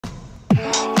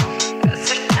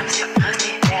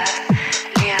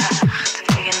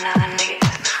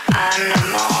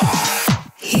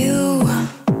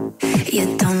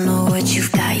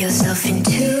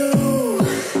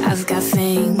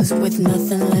with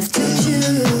nothing left to chew.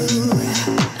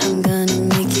 I'm gonna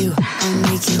make you, I'll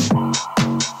make you,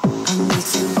 I'll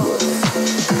make you.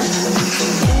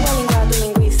 Língua, linguado,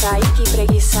 linguiça, e que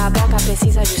preguiça, boca,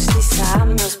 precisa, justiça.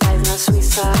 Meus pais na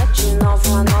Suíça, de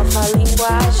novo a nova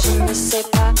linguagem. Ne sais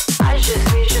pas, je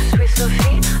suis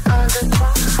Sophie, deux,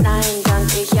 trois, Nein,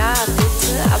 danke,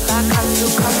 bitte, Aber,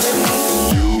 kannst,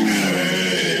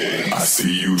 I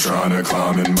see you tryna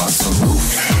climb in my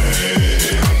sunroof.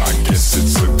 Hey, I guess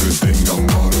it's a good thing I'm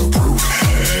waterproof.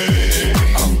 Hey,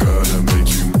 I'm gonna make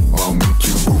you, I'll make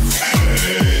you move.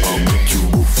 Hey, I'll make you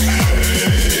move.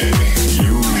 Hey,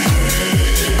 you.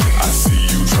 Hey, I see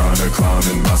you tryna climb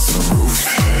in my sunroof.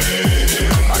 Hey,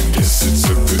 I guess it's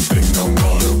a good thing I'm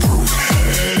waterproof.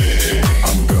 Hey,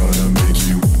 I'm gonna make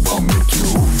you, I'll make you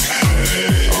move.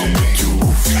 Hey, I'll make you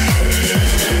move.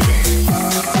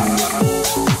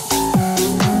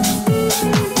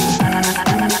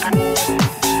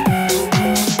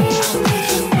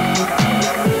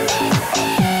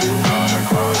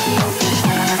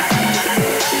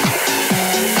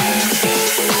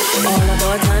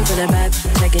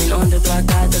 On the block,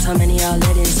 God, that's how many I'll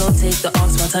let in. So take the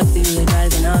off, while tuck through the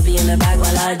drive, and I'll be in the back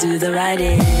while I do the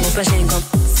riding. Refreshing, come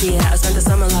see it. I spent the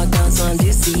summer locked down, so I'm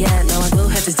juicy, yeah. Now I go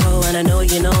head to toe, and I know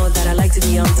you know that I like to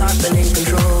be on top and in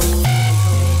control.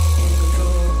 In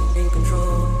control, in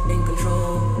control, in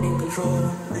control, in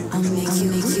control. I'll make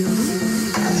you.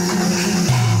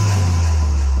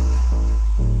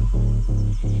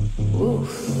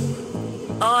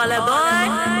 Woof. All aboard!